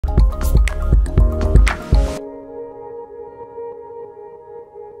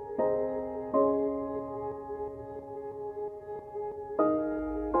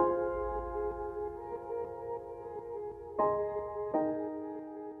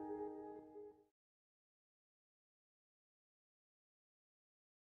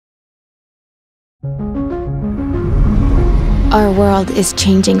Our world is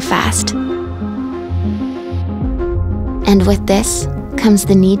changing fast. And with this comes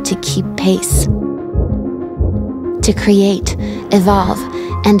the need to keep pace. To create, evolve,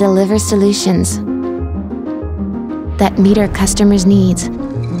 and deliver solutions that meet our customers' needs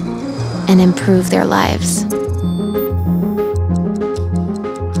and improve their lives.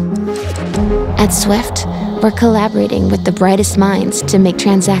 At Swift, we're collaborating with the brightest minds to make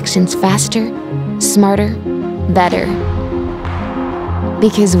transactions faster, smarter, better.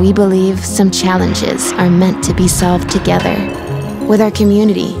 Because we believe some challenges are meant to be solved together. With our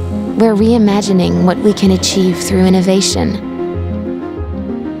community, we're reimagining what we can achieve through innovation.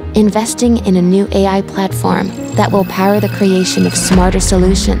 Investing in a new AI platform that will power the creation of smarter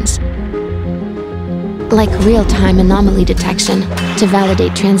solutions, like real-time anomaly detection to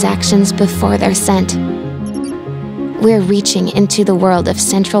validate transactions before they're sent. We're reaching into the world of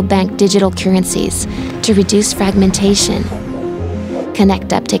central bank digital currencies to reduce fragmentation,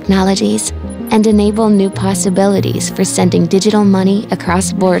 connect up technologies, and enable new possibilities for sending digital money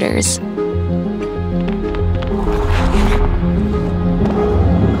across borders.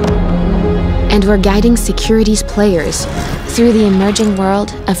 And we're guiding securities players through the emerging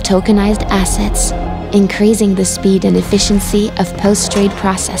world of tokenized assets, increasing the speed and efficiency of post-trade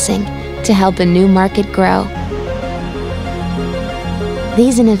processing to help a new market grow.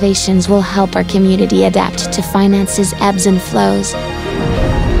 These innovations will help our community adapt to finance's ebbs and flows,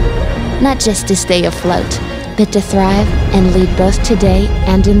 not just to stay afloat, but to thrive and lead both today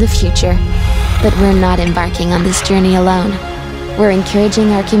and in the future. But we're not embarking on this journey alone. We're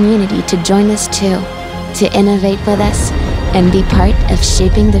encouraging our community to join us too, to innovate with us and be part of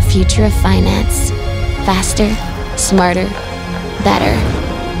shaping the future of finance. Faster, smarter, better.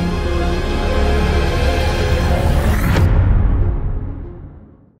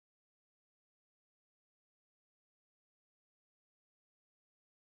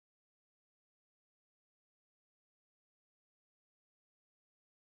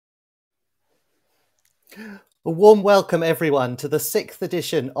 A warm welcome, everyone, to the 6th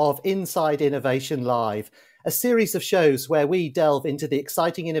edition of Inside Innovation Live, a series of shows where we delve into the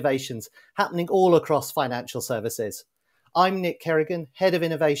exciting innovations happening all across financial services. I'm Nick Kerrigan, Head of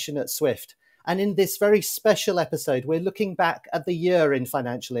Innovation at Swift, and in this very special episode, we're looking back at the year in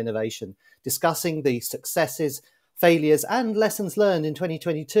financial innovation, discussing the successes, failures, and lessons learned in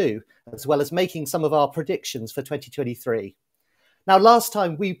 2022, as well as making some of our predictions for 2023. Now, last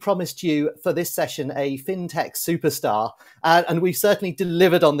time we promised you for this session a fintech superstar, and we've certainly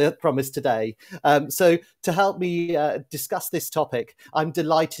delivered on the promise today. So to help me discuss this topic, I'm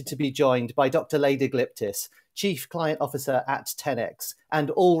delighted to be joined by Dr. Leda Gliptis, Chief Client Officer at 10x and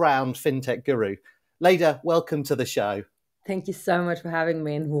all-round fintech guru. Leda, welcome to the show. Thank you so much for having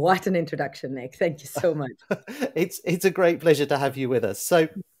me, and what an introduction, Nick. Thank you so much. It's a great pleasure to have you with us. So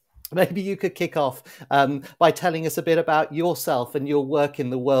maybe you could kick off by telling us a bit about yourself and your work in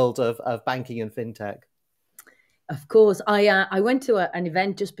the world of banking and fintech. Of course. I went to an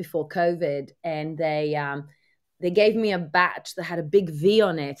event just before COVID, and they gave me a badge that had a big V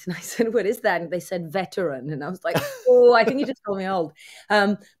on it. And I said, what is that? And they said veteran. And I was like, oh, I think you just called me old.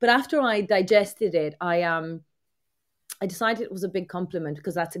 But after I digested it, I decided it was a big compliment,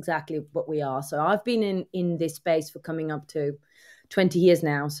 because that's exactly what we are. So I've been in this space for coming up to 20 years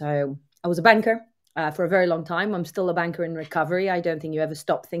now. So I was a banker for a very long time. I'm still a banker in recovery. I don't think you ever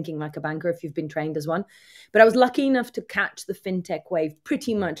stop thinking like a banker if you've been trained as one. But I was lucky enough to catch the fintech wave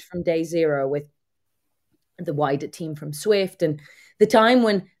pretty much from day zero with the wider team from Swift, and the time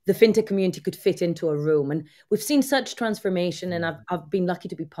when the fintech community could fit into a room. And we've seen such transformation, and I've been lucky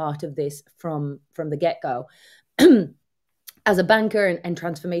to be part of this from the get-go. As a banker and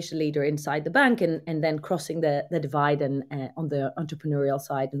transformation leader inside the bank, and then crossing the divide and on the entrepreneurial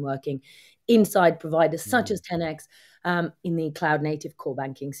side and working inside providers such as 10x in the cloud native core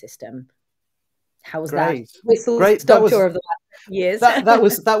banking system. How was that? Great. That was tour of the last years.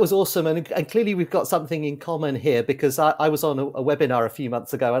 that was awesome, and clearly we've got something in common here, because I was on a webinar a few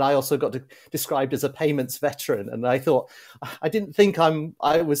months ago, and I also got described as a payments veteran, and I thought, I didn't think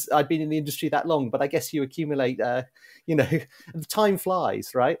I'd been in the industry that long, but I guess you accumulate, time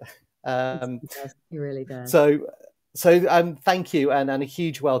flies, right? It really does. So thank you, and a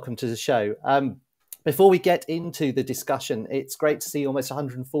huge welcome to the show. Before we get into the discussion, it's great to see almost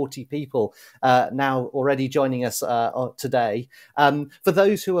 140 people now already joining us today. For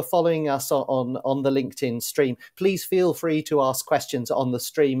those who are following us on the LinkedIn stream, please feel free to ask questions on the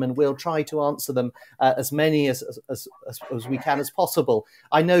stream, and we'll try to answer them as many as we can as possible.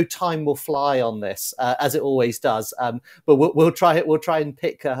 I know time will fly on this, as it always does, but we'll try it. We'll try and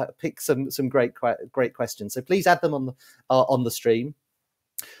pick some great questions. So please add them on the stream.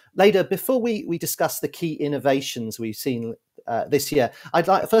 Later, before we discuss the key innovations we've seen this year, I'd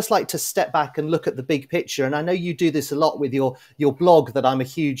first like to step back and look at the big picture. And I know you do this a lot with your blog that I'm a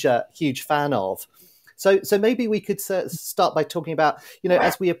huge fan of. So maybe we could start by talking about,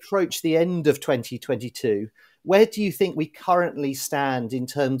 as we approach the end of 2022, where do you think we currently stand in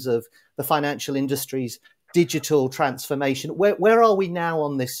terms of the financial industry's digital transformation? Where are we now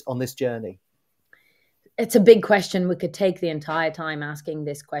on this journey? It's a big question. We could take the entire time asking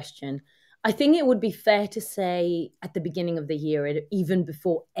this question. I think it would be fair to say at the beginning of the year, even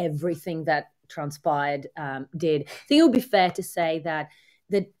before everything that transpired did, I think it would be fair to say that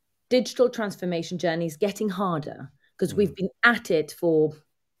the digital transformation journey is getting harder because we've been at it for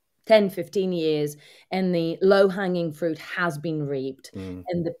 10, 15 years, and the low-hanging fruit has been reaped.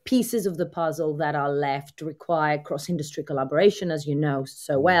 And the pieces of the puzzle that are left require cross-industry collaboration, as you know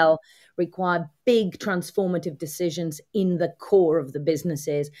so well, require big transformative decisions in the core of the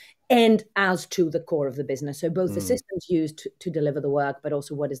businesses and as to the core of the business. So both the systems used to deliver the work, but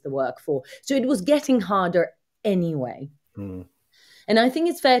also what is the work for. So it was getting harder anyway. And I think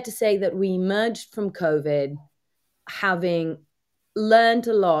it's fair to say that we emerged from COVID having learned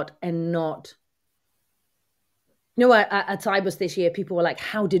a lot and not, at Cybus this year, people were like,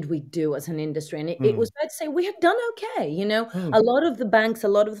 how did we do as an industry? And it was fair to say we had done okay. A lot of the banks, a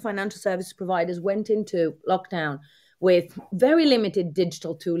lot of the financial services providers went into lockdown with very limited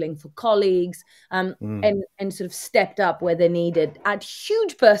digital tooling for colleagues and sort of stepped up where they needed at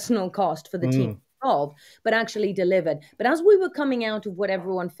huge personal cost for the team involved, but actually delivered. But as we were coming out of what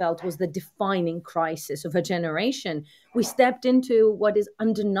everyone felt was the defining crisis of a generation, we stepped into what is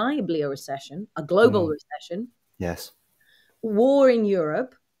undeniably a recession, a global recession. Yes. War in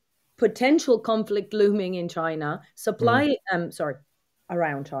Europe, potential conflict looming in China,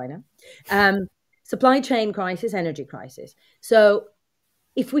 around China, supply chain crisis, energy crisis. So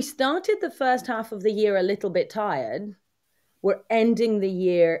if we started the first half of the year a little bit tired, we're ending the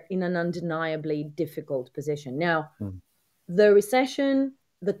year in an undeniably difficult position. Now, the recession,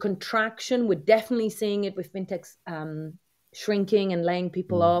 the contraction, we're definitely seeing it with fintechs shrinking and laying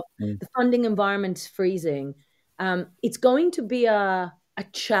people off. The funding environment's freezing. It's going to be a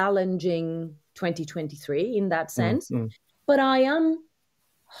challenging 2023 in that sense. But I am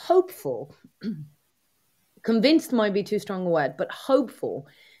hopeful, convinced might be too strong a word, but hopeful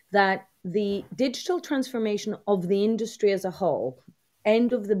that the digital transformation of the industry as a whole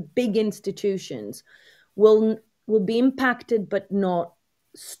and of the big institutions will be impacted but not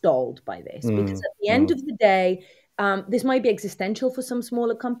stalled by this. Because at the end of the day, this might be existential for some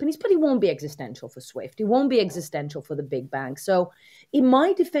smaller companies, but it won't be existential for Swift. It won't be existential for the big banks. So it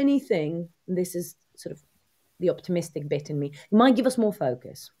might, if anything, this is sort of the optimistic bit in me, it might give us more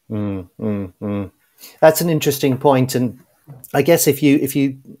focus. That's an interesting point. And I guess if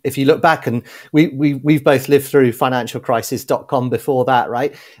you look back, and we've both lived through financialcrisis.com before that,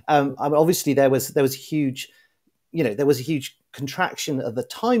 right? Obviously there was a huge contraction at the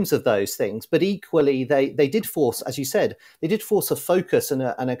times of those things, but equally they did force, as you said, they did force a focus and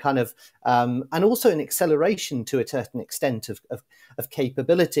a kind of and also an acceleration to a certain extent of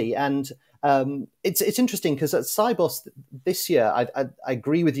capability. And it's interesting because at Cybos this year, I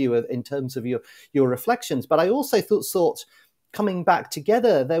agree with you in terms of your reflections, but I also thought coming back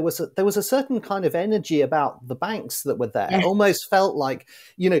together, there was a certain kind of energy about the banks that were there. Yes. Almost felt like,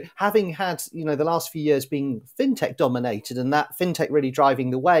 having had, the last few years being fintech dominated, and that fintech really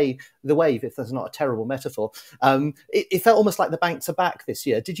driving the wave, if that's not a terrible metaphor, it felt almost like the banks are back this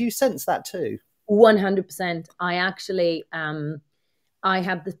year. Did you sense that too? 100%. I actually, I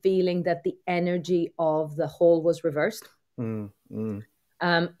had the feeling that the energy of the whole was reversed.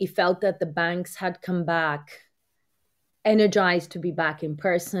 It felt that the banks had come back energized to be back in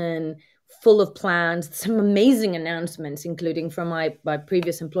person, full of plans, some amazing announcements, including from my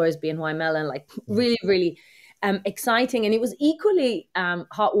previous employers, BNY Mellon, like really, really exciting. And it was equally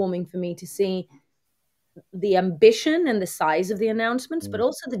heartwarming for me to see the ambition and the size of the announcements, but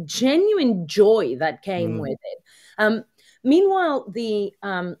also the genuine joy that came with it. Meanwhile, the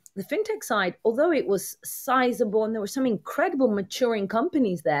fintech side, although it was sizable and there were some incredible maturing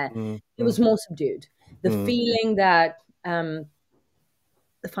companies there, it was more subdued. The feeling that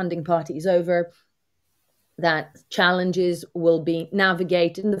the funding party is over, that challenges will be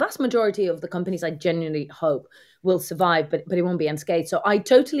navigated, and the vast majority of the companies, I genuinely hope, will survive, but it won't be unscathed. So I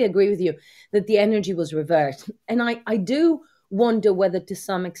totally agree with you that the energy was reversed. And I do wonder whether to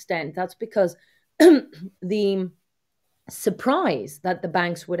some extent that's because the surprise that the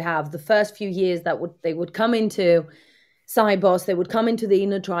banks would have the first few years that they would come into Cybos, they would come into the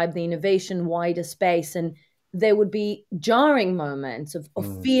inner tribe, the innovation wider space, and there would be jarring moments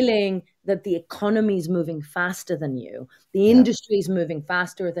of feeling that the economy is moving faster than you, the industry is moving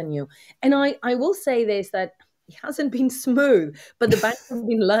faster than you. And I will say this, that it hasn't been smooth, but the banks have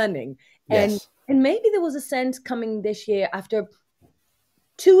been learning. Yes. And maybe there was a sense coming this year after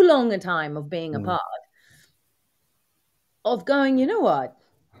too long a time of being apart, of going, you know what?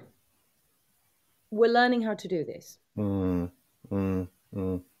 We're learning how to do this.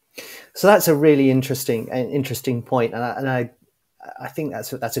 So that's a really interesting point, and I think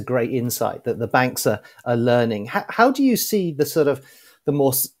that's a great insight that the banks are learning. How do you see the sort of the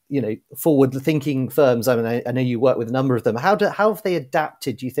more forward-thinking firms? I mean, I know you work with a number of them. How have they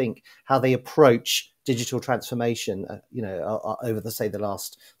adapted? Do you think how they approach digital transformation? Over the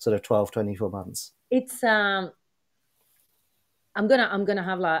last sort of 12, 24 months. It's I'm gonna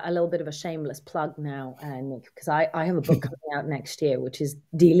have like a little bit of a shameless plug now, Nick, because I have a book coming out next year which is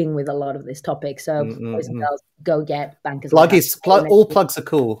dealing with a lot of this topic. So boys and girls, go get Bankers. All plugs are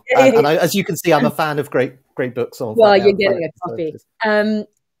cool, and as you can see, I'm a fan of great books on. Well, you're getting a copy.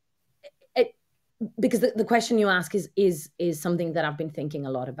 Because the question you ask is something that I've been thinking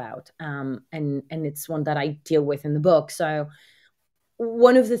a lot about, and it's one that I deal with in the book. So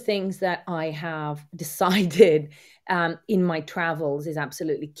one of the things that I have decided in my travels is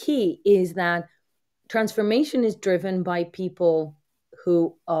absolutely key is that transformation is driven by people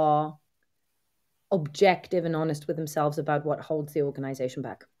who are objective and honest with themselves about what holds the organization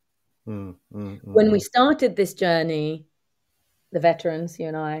back. When we started this journey, the veterans, you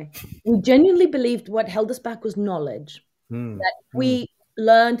and I, we genuinely believed what held us back was knowledge. That if we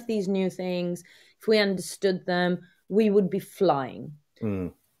learned these new things, if we understood them, we would be flying.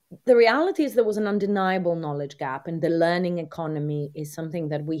 The reality is there was an undeniable knowledge gap, and the learning economy is something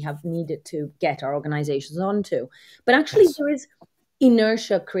that we have needed to get our organizations onto. But actually, there is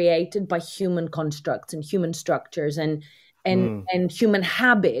inertia created by human constructs and human structures and human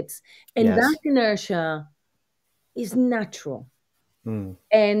habits, and that inertia is natural.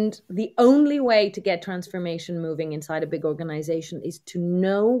 And the only way to get transformation moving inside a big organization is to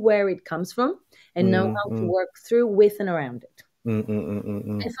know where it comes from and know how to work through, with, and around it.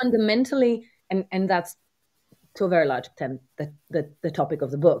 And fundamentally, and that's to a very large extent the topic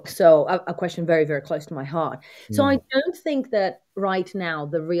of the book. So a question very, very close to my heart. So I don't think that right now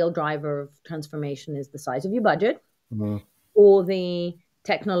the real driver of transformation is the size of your budget or the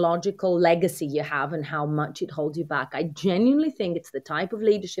technological legacy you have and how much it holds you back. I genuinely think it's the type of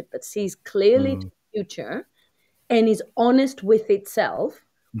leadership that sees clearly to the future and is honest with itself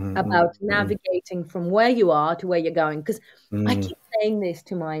about navigating from where you are to where you're going. Because I keep saying this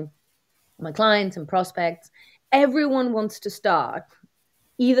to my clients and prospects. Everyone wants to start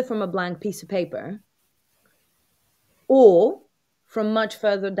either from a blank piece of paper or from much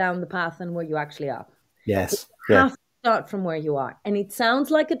further down the path than where you actually are. Yes. You have to start from where you are. And it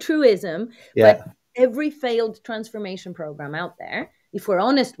sounds like a truism, but every failed transformation program out there, if we're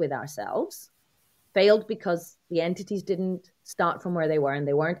honest with ourselves, failed because the entities didn't start from where they were and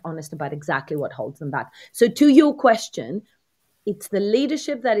they weren't honest about exactly what holds them back. So to your question, it's the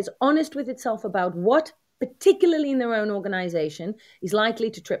leadership that is honest with itself about what, particularly in their own organization, is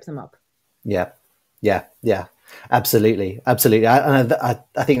likely to trip them up. Yeah. Absolutely. I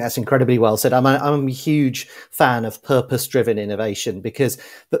think that's incredibly well said. I'm a huge fan of purpose-driven innovation, because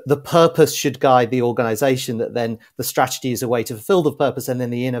the purpose should guide the organization, that then the strategy is a way to fulfill the purpose, and then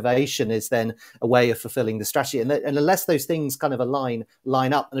the innovation is then a way of fulfilling the strategy. And unless those things kind of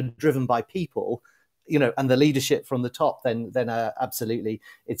line up and are driven by people, and the leadership from the top, then absolutely,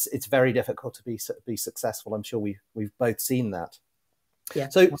 it's very difficult to be successful. I'm sure we've both seen that. Yeah.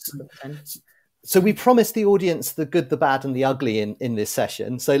 So we promised the audience the good, the bad, and the ugly in this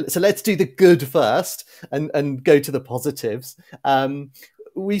session. So let's do the good first and go to the positives.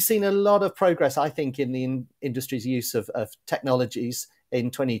 We've seen a lot of progress, I think, in the industry's use of technologies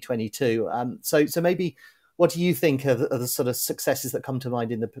in 2022. So maybe, what do you think are the sort of successes that come to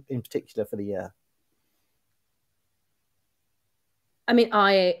mind in particular for the year? I mean,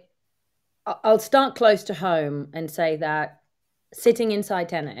 I'll start close to home and say that sitting inside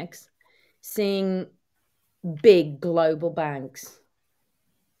 10X, seeing big global banks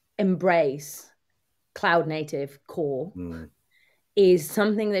embrace cloud native core is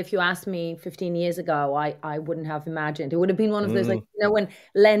something that if you asked me 15 years ago, I wouldn't have imagined. It would have been one of those, like, when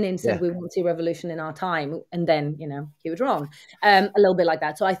Lenin said we won't see revolution in our time, and then, he was wrong. A little bit like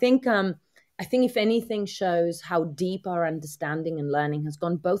that. So I think if anything shows how deep our understanding and learning has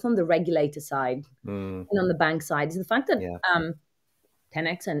gone, both on the regulator side and on the bank side, is the fact that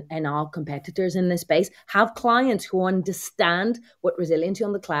 10x and our competitors in this space have clients who understand what resiliency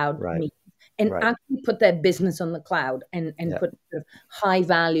on the cloud means, and actually put their business on the cloud and put sort of high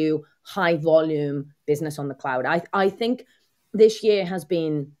value, high volume business on the cloud. I think this year has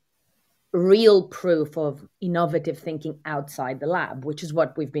been real proof of innovative thinking outside the lab, which is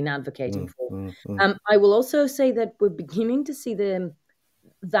what we've been advocating for. I will also say that we're beginning to see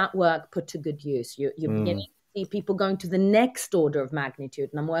that work put to good use. You're beginning to see people going to the next order of magnitude.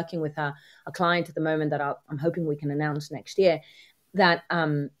 And I'm working with a client at the moment that I'm hoping we can announce next year, that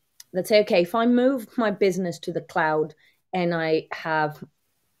say, okay, if I move my business to the cloud and I have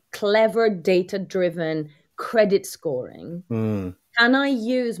clever data-driven credit scoring, can I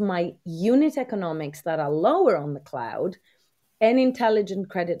use my unit economics that are lower on the cloud and intelligent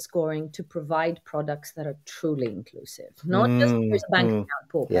credit scoring to provide products that are truly inclusive, not just there's a bank account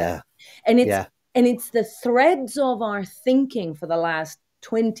pool. And it's the threads of our thinking for the last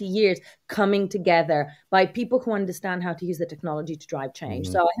 20 years coming together by people who understand how to use the technology to drive change.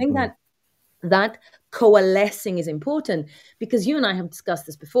 So I think that coalescing is important, because you and I have discussed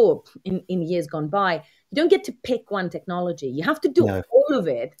this before in years gone by. You don't get to pick one technology. You have to do all of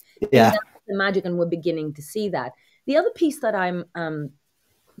it. And that's the magic, and we're beginning to see that. The other piece that I'm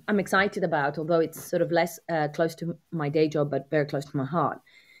excited about, although it's sort of less close to my day job, but very close to my heart,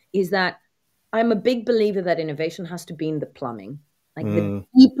 is that I'm a big believer that innovation has to be in the plumbing. Like the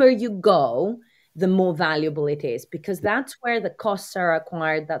deeper you go, the more valuable it is, because that's where the costs are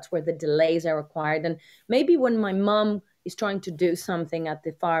acquired. That's where the delays are acquired. And maybe when my mom is trying to do something at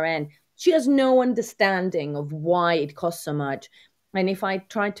the far end, she has no understanding of why it costs so much. And if I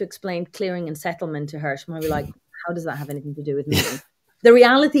try to explain clearing and settlement to her, she might be like, how does that have anything to do with me? The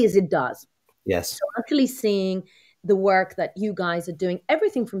reality is it does. Yes. So actually seeing the work that you guys are doing,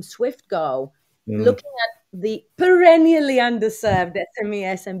 everything from Swift Go, looking at the perennially underserved SME,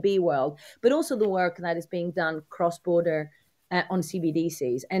 SMB world, but also the work that is being done cross-border on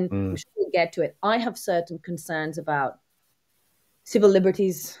CBDCs. And I'm sure we'll get to it. I have certain concerns about civil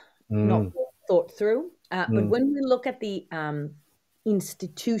liberties not thought through. But when we look at the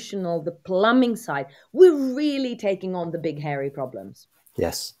institutional, the plumbing side, we're really taking on the big, hairy problems.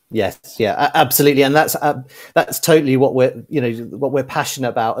 Yes, absolutely, and that's totally what we're passionate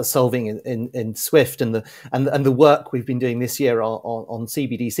about solving in Swift, and the work we've been doing this year on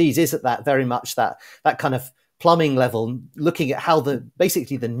CBDCs is at that very much that kind of plumbing level, looking at how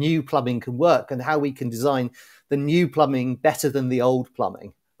basically the new plumbing can work and how we can design the new plumbing better than the old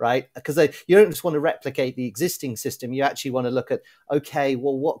plumbing. Right? Because you don't just want to replicate the existing system. You actually want to look at, okay,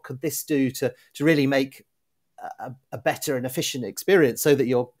 well, what could this do to really make a better and efficient experience, so that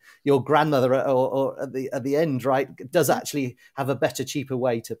your grandmother or at the end, right, does actually have a better, cheaper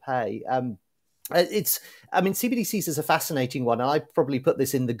way to pay. CBDCs is a fascinating one, and I probably put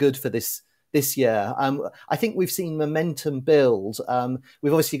this in the good for this year. I think we've seen momentum build.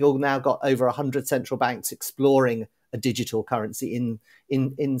 We've obviously now got over 100 central banks exploring a digital currency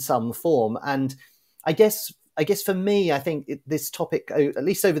in some form, and I guess for me, I think this topic, at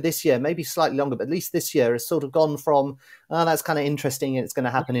least over this year, maybe slightly longer, but at least this year, has sort of gone from, oh, that's kind of interesting and it's going to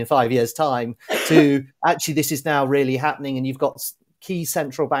happen in 5 years' time, to actually this is now really happening, and you've got key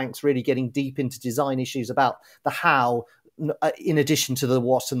central banks really getting deep into design issues about the how, in addition to the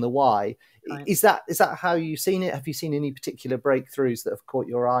what and the why. Right. Is that how you've seen it? Have you seen any particular breakthroughs that have caught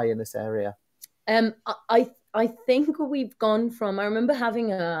your eye in this area? I think we've gone from, I remember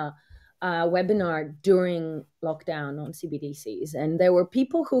having a webinar during lockdown on CBDCs, and there were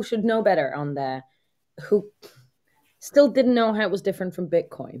people who should know better on there who still didn't know how it was different from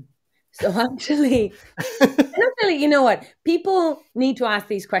Bitcoin. So actually, you know what? People need to ask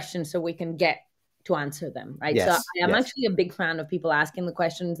these questions so we can get to answer them, right? Yes, so I am actually a big fan of people asking the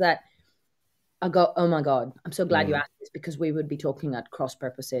questions that I go, oh my God, I'm so glad you asked this, because we would be talking at cross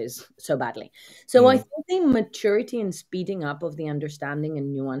purposes so badly. So I think the maturity and speeding up of the understanding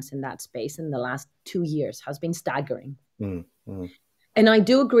and nuance in that space in the last 2 years has been staggering. And I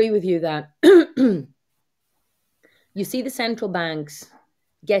do agree with you that you see the central banks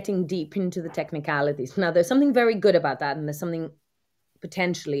getting deep into the technicalities. Now, there's something very good about that, and there's something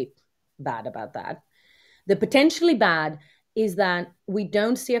potentially bad about that. The potentially bad is that we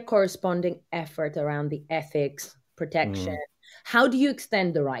don't see a corresponding effort around the ethics, protection, How do you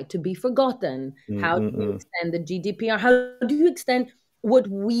extend the right to be forgotten? How do you Mm-mm-mm. extend the GDPR? How do you extend what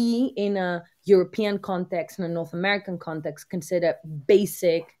we in a European context and a North American context consider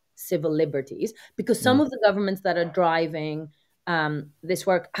basic civil liberties? Because some of the governments that are driving this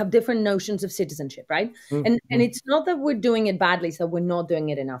work have different notions of citizenship, right? And Mm-mm. it's not that we're doing it badly, so we're not doing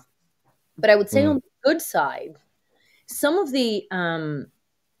it enough. But I would say on the good side, some of the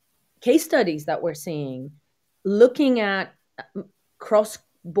case studies that we're seeing, looking at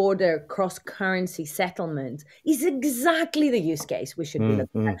cross-border, cross-currency settlement, is exactly the use case we should be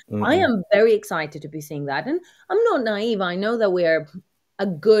looking at. I am very excited to be seeing that. And I'm not naive. I know that we're a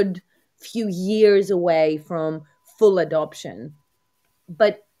good few years away from full adoption.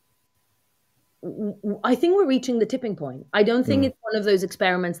 But I think we're reaching the tipping point. I don't think it's one of those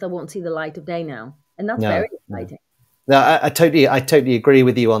experiments that won't see the light of day now. And that's very exciting. No, I totally agree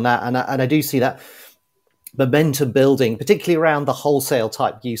with you on that. And I do see that momentum building, particularly around the wholesale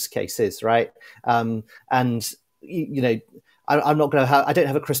type use cases, right? And you know, I'm not going to I don't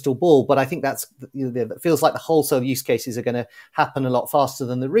have a crystal ball, but I think that's, you know, that feels like the wholesale use cases are going to happen a lot faster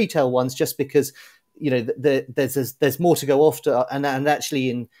than the retail ones, just because, you know, there's more to go after, and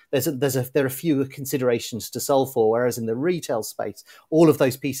actually there are fewer considerations to solve for. Whereas in the retail space, all of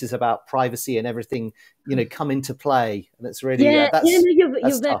those pieces about privacy and everything, you know, come into play, and it's really you're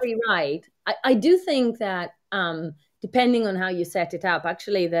tough. very right. I do think that depending on how you set it up,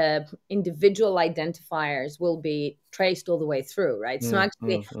 actually the individual identifiers will be traced all the way through, right? So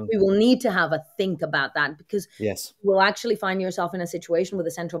actually we will need to have a think about that, because yes, you will actually find yourself in a situation where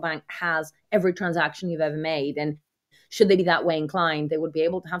the central bank has every transaction you've ever made. And should they be that way inclined, they would be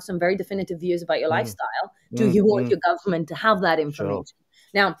able to have some very definitive views about your lifestyle. Do you want your government to have that information?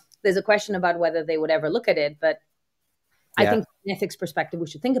 Sure. Now, there's a question about whether they would ever look at it, but I think from an ethics perspective, we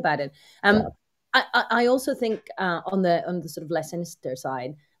should think about it. I also think on the sort of less sinister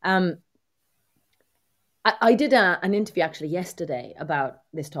side, I did an interview actually yesterday about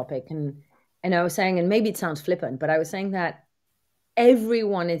this topic, and I was saying, and maybe it sounds flippant, but I was saying that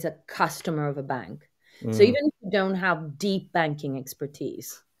everyone is a customer of a bank. So even if you don't have deep banking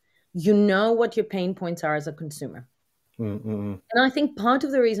expertise, you know what your pain points are as a consumer. And I think part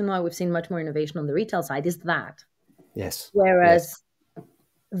of the reason why we've seen much more innovation on the retail side is that. Yes. Whereas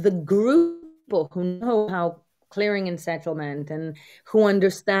the group who know how clearing and settlement, and who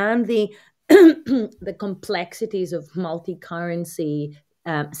understand the the complexities of multi-currency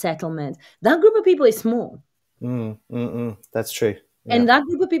settlement, that group of people is small. That's true. Yeah. And that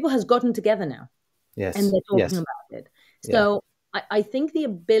group of people has gotten together now. Yes. And they're talking about it. So I think the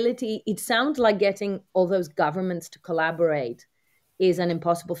ability, it sounds like getting all those governments to collaborate is an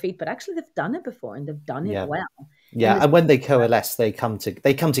impossible feat, but actually they've done it before, and they've done it well. Yeah, and when they coalesce, they come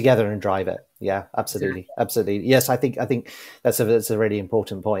together and drive it. Yeah, absolutely, absolutely. Yes, I think that's a really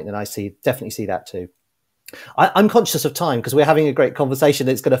important point, and I definitely see that too. I'm conscious of time because we're having a great conversation.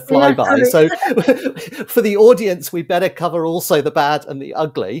 It's going to fly by. So for the audience, we better cover also the bad and the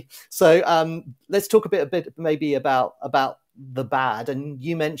ugly. So let's talk a bit maybe about the bad. And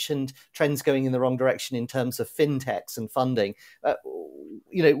you mentioned trends going in the wrong direction in terms of fintechs and funding.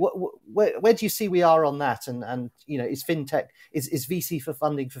 You know, where do you see we are on that? And you know, is VC for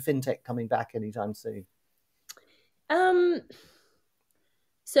funding for fintech coming back anytime soon?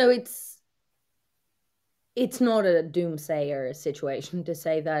 So it's not a doomsayer situation to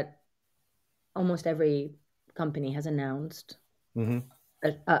say that almost every company has announced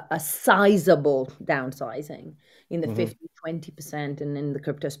a sizable downsizing in the 50-20%, and in the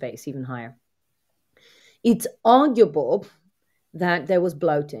crypto space even higher. It's arguable that there was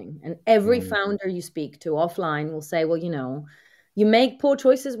bloating, and every founder you speak to offline will say, well, you know, you make poor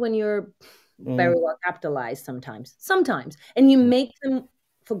choices when you're very well capitalized sometimes, and you make them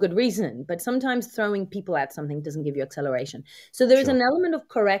for good reason, but sometimes throwing people at something doesn't give you acceleration. So there is an element of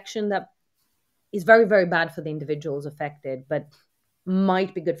correction that is very, very bad for the individuals affected, but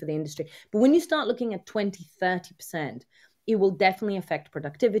might be good for the industry. But when you start looking at 20-30%, it will definitely affect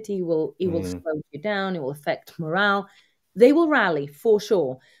productivity. It will slow you down. It will affect morale. They will rally for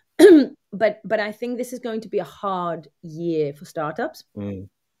sure. But I think this is going to be a hard year for startups.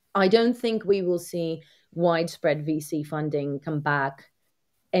 I don't think we will see widespread VC funding come back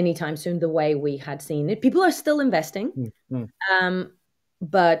anytime soon the way we had seen it. People are still investing,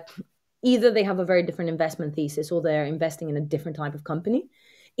 but either they have a very different investment thesis or they're investing in a different type of company.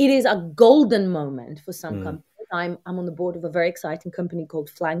 It is a golden moment for some companies. I'm on the board of a very exciting company called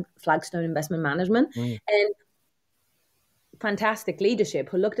Flagstone Investment Management, and fantastic leadership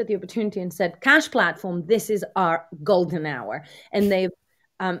who looked at the opportunity and said, cash platform, this is our golden hour. And they've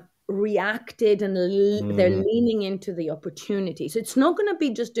reacted and they're leaning into the opportunity. So it's not going to be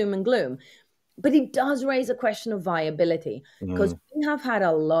just doom and gloom, but it does raise a question of viability, because we have had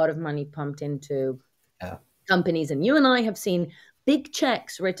a lot of money pumped into companies, and you and I have seen big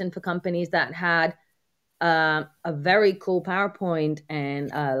checks written for companies that had a very cool PowerPoint and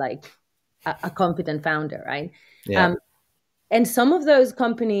like a competent founder, right? And some of those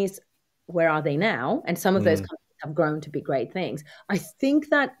companies, where are they now? And some of those companies have grown to be great things. I think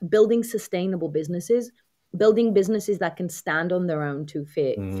that building sustainable businesses, building businesses that can stand on their own 2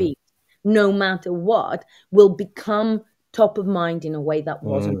 feet, no matter what, will become top of mind in a way that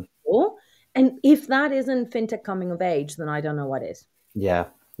wasn't before. And if that isn't fintech coming of age, then I don't know what is.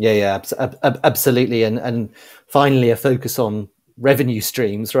 Absolutely. And finally, a focus on revenue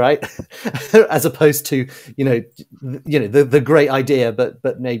streams, right? As opposed to the great idea,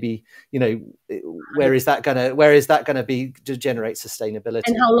 but maybe where is that gonna be to generate sustainability?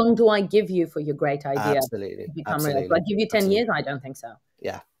 And how long do I give you for your great idea? Absolutely. To become real? Do I give you 10 years? I don't think so.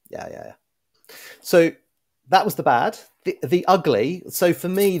 Yeah. So that was the bad. The ugly. So for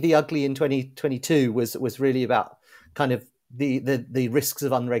me, the ugly in 2022 was really about kind of the risks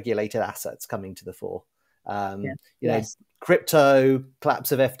of unregulated assets coming to the fore. Crypto,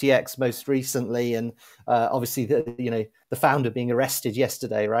 collapse of FTX most recently, and obviously the founder being arrested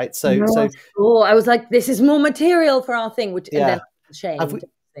yesterday, right? So I was like, this is more material for our thing, which and then shamed.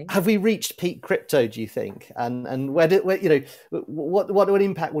 Have we reached peak crypto, do you think? And what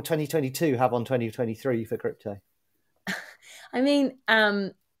impact will 2022 have on 2023 for crypto? I mean,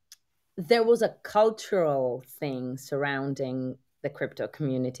 there was a cultural thing surrounding the crypto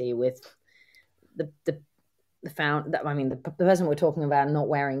community with the person we're talking about not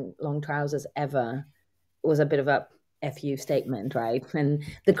wearing long trousers ever was a bit of a FU statement, right? And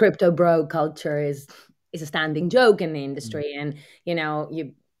the crypto bro culture is a standing joke in the industry. And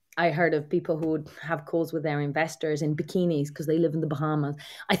I heard of people who would have calls with their investors in bikinis because they live in the Bahamas.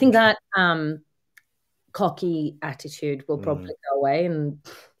 I think that cocky attitude will probably go away. And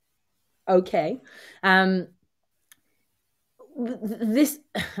okay. This,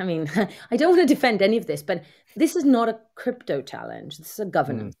 I mean, I don't want to defend any of this, but this is not a crypto challenge. This is a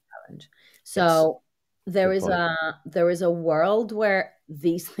governance challenge. So there is a world where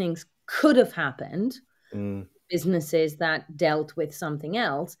these things could have happened, businesses that dealt with something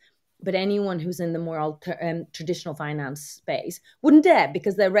else, but anyone who's in the more traditional finance space wouldn't dare,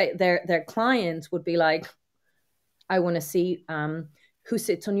 because their clients would be like, I want to see who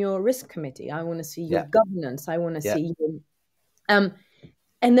sits on your risk committee. I want to see your governance. I want to see you.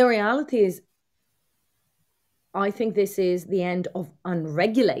 And the reality is, I think this is the end of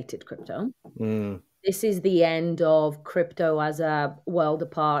unregulated crypto. This is the end of crypto as a world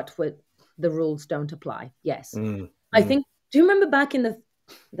apart where the rules don't apply. Yes. I think, do you remember back in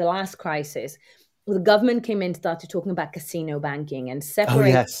the last crisis, the government came in and started talking about casino banking and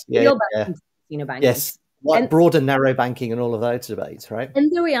separating real banking from casino banking? Yes. Broad and narrow banking and all of those debates, right? And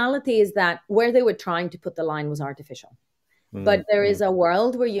the reality is that where they were trying to put the line was artificial. But there is a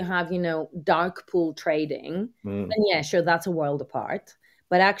world where you have, dark pool trading. And yeah, sure, that's a world apart.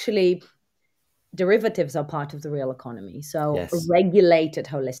 But actually, derivatives are part of the real economy. So regulated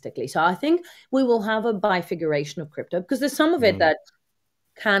holistically. So I think we will have a bifiguration of crypto, because there's some of it that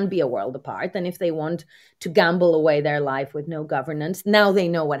can be a world apart. And if they want to gamble away their life with no governance, now they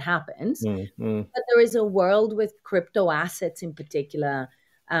know what happens. But there is a world with crypto assets in particular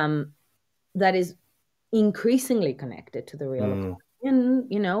that is increasingly connected to the real economy. And,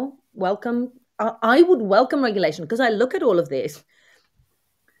 I would welcome regulation, because I look at all of this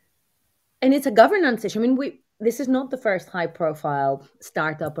and it's a governance issue. I mean, this is not the first high profile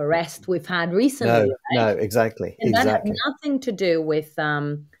startup arrest we've had recently. No, exactly. And that had nothing to do with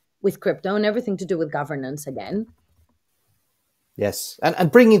crypto and everything to do with governance again. Yes,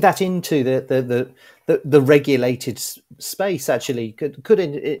 and bringing that into the regulated space actually could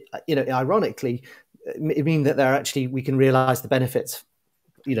ironically mean that we can realize the benefits,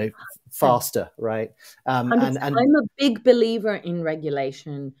 faster, right? I'm a big believer in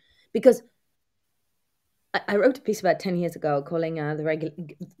regulation, because I wrote a piece about 10 years ago calling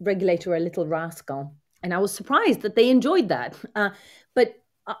the regulator a little rascal, and I was surprised that they enjoyed that. But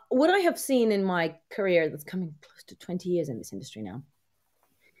what I have seen in my career, that's coming close to 20 years in this industry now,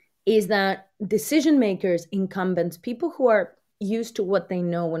 is that decision makers, incumbents, people who are used to what they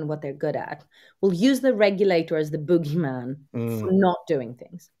know and what they're good at, will use the regulator as the boogeyman for not doing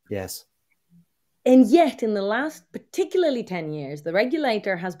things. Yes. And yet in the last, particularly 10 years, the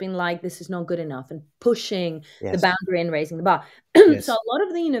regulator has been like, this is not good enough, and pushing the boundary and raising the bar. So a lot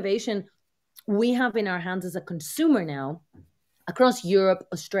of the innovation we have in our hands as a consumer now across Europe,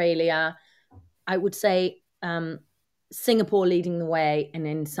 Australia, I would say Singapore leading the way, and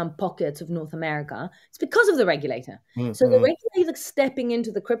in some pockets of North America, it's because of the regulator. So the regulator stepping into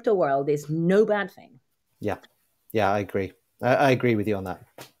the crypto world is no bad thing. Yeah, I agree. I agree with you on that.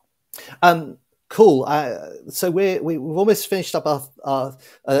 Cool. So we've almost finished up our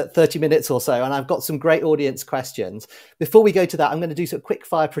 30 minutes or so, and I've got some great audience questions. Before we go to that, I'm going to do some quick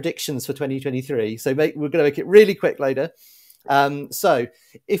fire predictions for 2023. So we're going to make it really quick later. So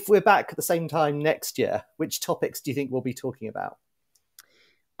if we're back at the same time next year, which topics do you think we'll be talking about?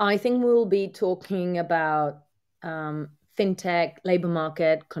 I think we'll be talking about fintech, labor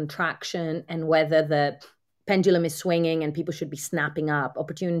market, contraction, and whether the pendulum is swinging and people should be snapping up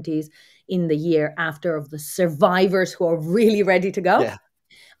opportunities in the year after of the survivors who are really ready to go. Yeah.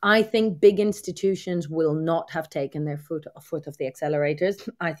 I think big institutions will not have taken their foot off the accelerators.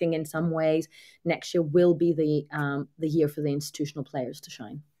 I think in some ways next year will be the year for the institutional players to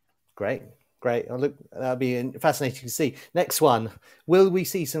shine. Great. Well, look, that'll be fascinating to see. Next one, will we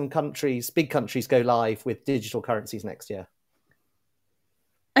see some big countries go live with digital currencies next year?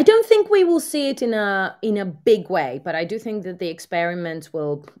 I don't think we will see it in a big way, but I do think that the experiments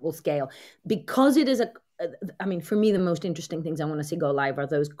will scale, because it is I mean, for me, the most interesting things I want to see go live are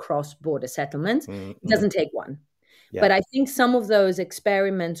those cross-border settlements. It doesn't take one. Yeah. But I think some of those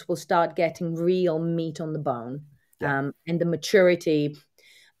experiments will start getting real meat on the bone, and the maturity.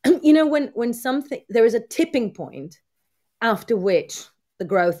 You know, when something, there is a tipping point after which the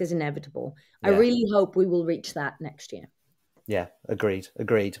growth is inevitable. I really hope we will reach that next year. Yeah, agreed.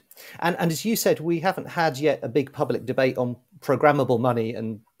 And as you said, we haven't had yet a big public debate on programmable money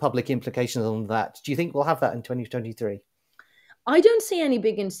and public implications on that. Do you think we'll have that in 2023? I don't see any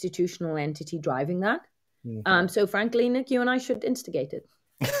big institutional entity driving that. So frankly, Nick, you and I should instigate it.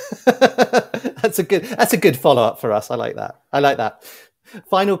 That's a good follow-up for us. I like that.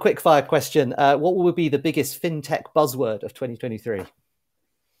 Final quick fire question. What will be the biggest fintech buzzword of 2023?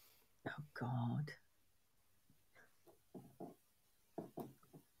 Oh, God.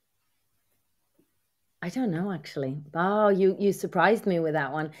 I don't know, actually. Oh, you surprised me with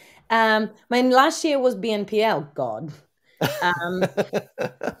that one. I mean, last year was BNPL. God.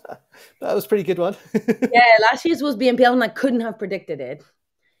 That was a pretty good one. Yeah, last year's was BNPL, and I couldn't have predicted it.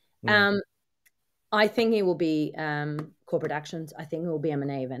 I think it will be corporate actions. I think it will be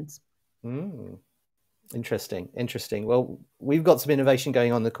M&A events. Interesting. Well, we've got some innovation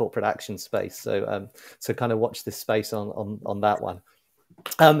going on in the corporate action space, so kind of watch this space on that one.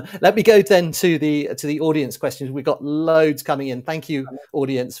 Let me go then to the audience questions. We've got loads coming in. Thank you,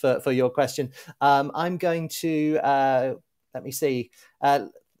 audience, for your question. I'm going to let me see.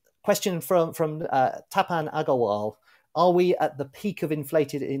 Question from Tapan Agarwal. Are we at the peak of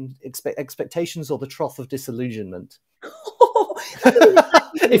inflated expectations or the trough of disillusionment?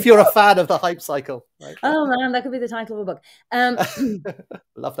 If you're a fan of the hype cycle. Right? Oh man, that could be the title of a book.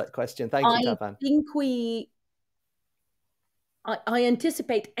 Love that question. Thank you, Tapan. I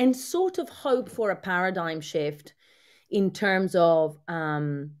anticipate and sort of hope for a paradigm shift in terms of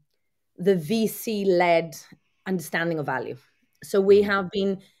the VC-led understanding of value. So we have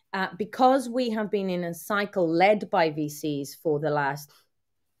been, because we have been in a cycle led by VCs for the last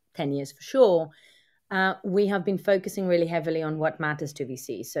 10 years for sure, we have been focusing really heavily on what matters to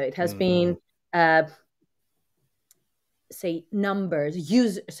VCs. So it has been say numbers,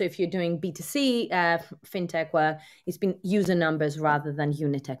 so if you're doing B2C fintech work, it's been user numbers rather than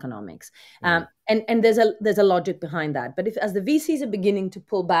unit economics. And there's a logic behind that. But as the VCs are beginning to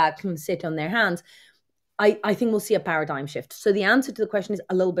pull back and sit on their hands, I think we'll see a paradigm shift. So the answer to the question is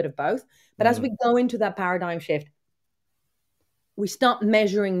a little bit of both. But as we go into that paradigm shift, we start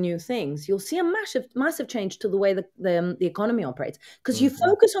measuring new things, you'll see a massive change to the way the economy operates, because you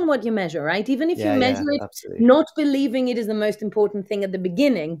focus on what you measure, right? Even if you measure it, absolutely, not believing it is the most important thing at the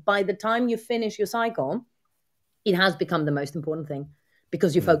beginning, by the time you finish your cycle, it has become the most important thing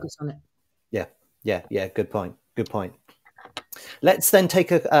because you focus on it. Yeah. Good point. Let's then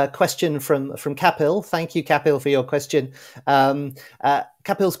take a question from Kapil. Thank you, Kapil, for your question.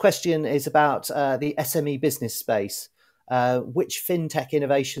 Kapil's question is about the SME business space. Which fintech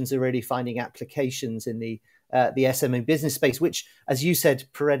innovations are really finding applications in the SME business space, which, as you said,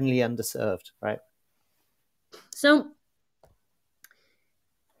 perennially underserved, right? So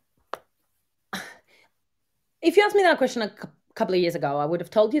if you asked me that question a couple of years ago, I would have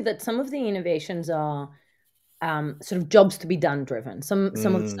told you that some of the innovations are sort of jobs to be done driven. Some of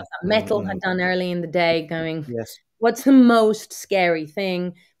the stuff that Metal had done early in the day, going, what's the most scary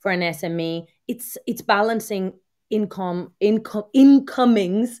thing for an SME? It's balancing incomings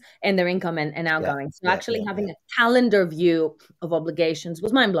and their income and outgoings. So actually having a calendar view of obligations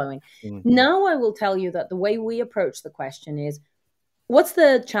was mind-blowing. Now I will tell you that the way we approach the question is, what's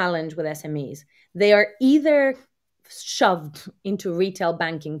the challenge with SMEs? They are either shoved into retail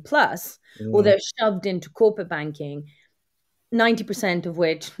banking plus, or they're shoved into corporate banking, 90% of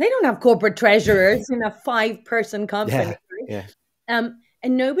which they don't have corporate treasurers in a 5-person company.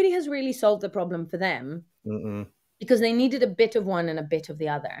 And nobody has really solved the problem for them because they needed a bit of one and a bit of the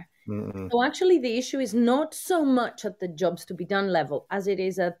other. So actually the issue is not so much at the jobs to be done level as it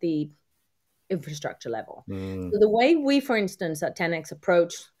is at the infrastructure level. So the way we, for instance, at 10x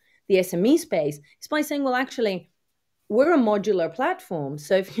approach the SME space is by saying, well, actually, we're a modular platform.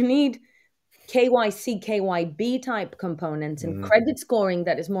 So if you need KYC, KYB type components and credit scoring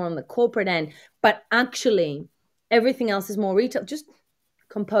that is more on the corporate end, but actually everything else is more retail, just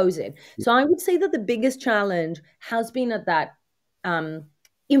compose it. So I would say that the biggest challenge has been at that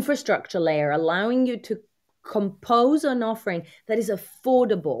infrastructure layer, allowing you to compose an offering that is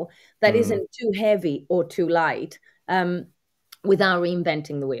affordable, that isn't too heavy or too light, without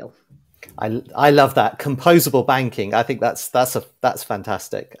reinventing the wheel. I love that composable banking. I think that's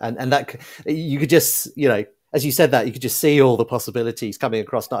fantastic, and that you could just, you know, as you said that, you could just see all the possibilities coming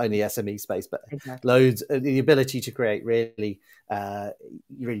across not only SME space but loads, the ability to create really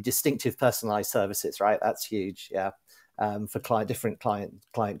distinctive personalized services, right? That's huge, for different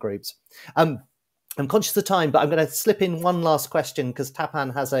client groups. I'm conscious of time, but I'm going to slip in one last question because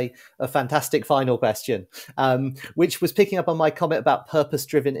Tapan has a fantastic final question, which was picking up on my comment about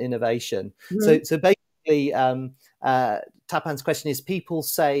purpose-driven innovation. So basically, Tapan's question is, people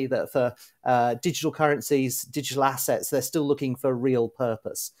say that for digital currencies, digital assets, they're still looking for real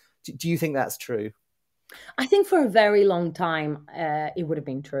purpose. Do you think that's true? I think for a very long time, it would have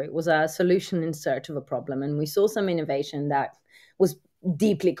been true. It was a solution in search of a problem. And we saw some innovation that was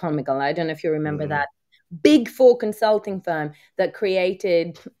deeply comical. I don't know if you remember that Big Four consulting firm that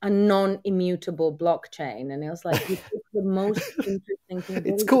created a non-immutable blockchain. And it was like, the most interesting thing.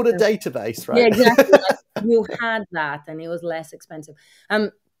 It's called a database, right? Yeah, exactly. Like, you had that and it was less expensive.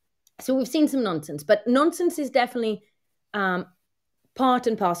 So we've seen some nonsense, but nonsense is definitely part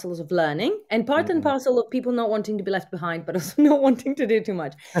and parcels of learning and part and parcel of people not wanting to be left behind, but also not wanting to do too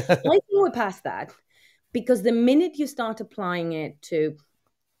much. I think we're past that. Because the minute you start applying it to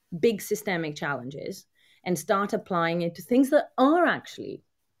big systemic challenges and start applying it to things that are actually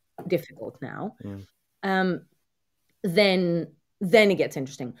difficult now, then it gets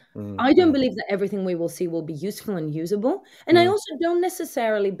interesting. I don't believe that everything we will see will be useful and usable. And I also don't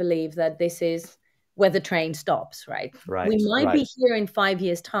necessarily believe that this is where the train stops, right? We might be here in 5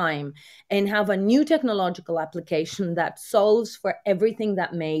 years' time and have a new technological application that solves for everything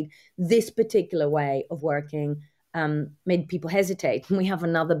that made this particular way of working, made people hesitate. And we have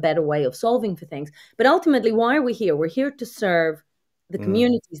another better way of solving for things. But ultimately, why are we here? We're here to serve the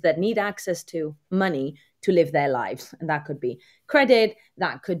communities that need access to money to live their lives. And that could be credit,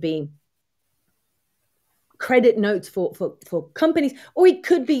 that could be credit notes for companies, or it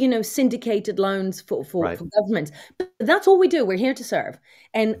could be, you know, syndicated loans for governments. But that's all we do. We're here to serve.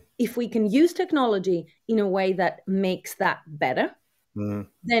 And if we can use technology in a way that makes that better,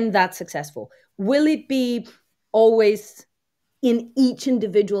 then that's successful. Will it be always in each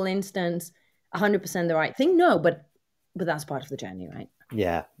individual instance 100% the right thing? No, but that's part of the journey, right?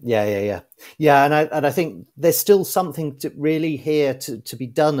 Yeah. And I think there's still something to really here to be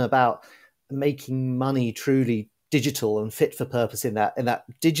done about making money truly digital and fit for purpose in that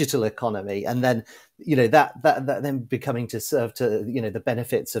digital economy, and then, you know, that then becoming to serve to, you know, the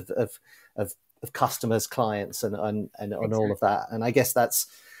benefits of customers, clients, and all of that. And I guess that's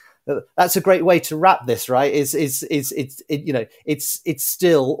a great way to wrap this, right? It's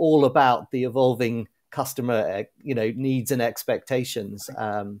still all about the evolving customer, you know, needs and expectations,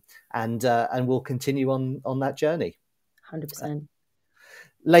 and we'll continue on that journny. 100%.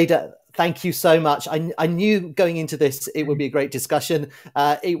 Leda, thank you so much. I knew going into this it would be a great discussion.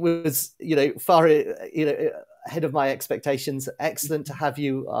 It was, you know, far, you know, ahead of my expectations. Excellent to have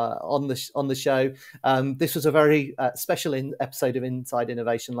you on the show. This was a very special episode of Inside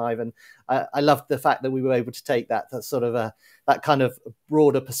Innovation Live, and I loved the fact that we were able to take that sort of that kind of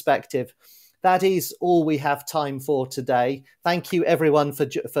broader perspective. That is all we have time for today. Thank you, everyone, for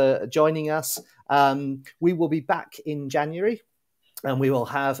joining us. We will be back in January, and we will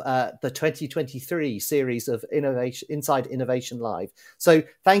have the 2023 series of Inside Innovation Live. So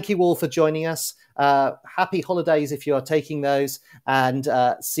thank you all for joining us. Happy holidays if you are taking those, and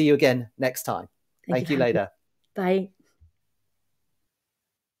see you again next time. Thank you, Leda. Bye.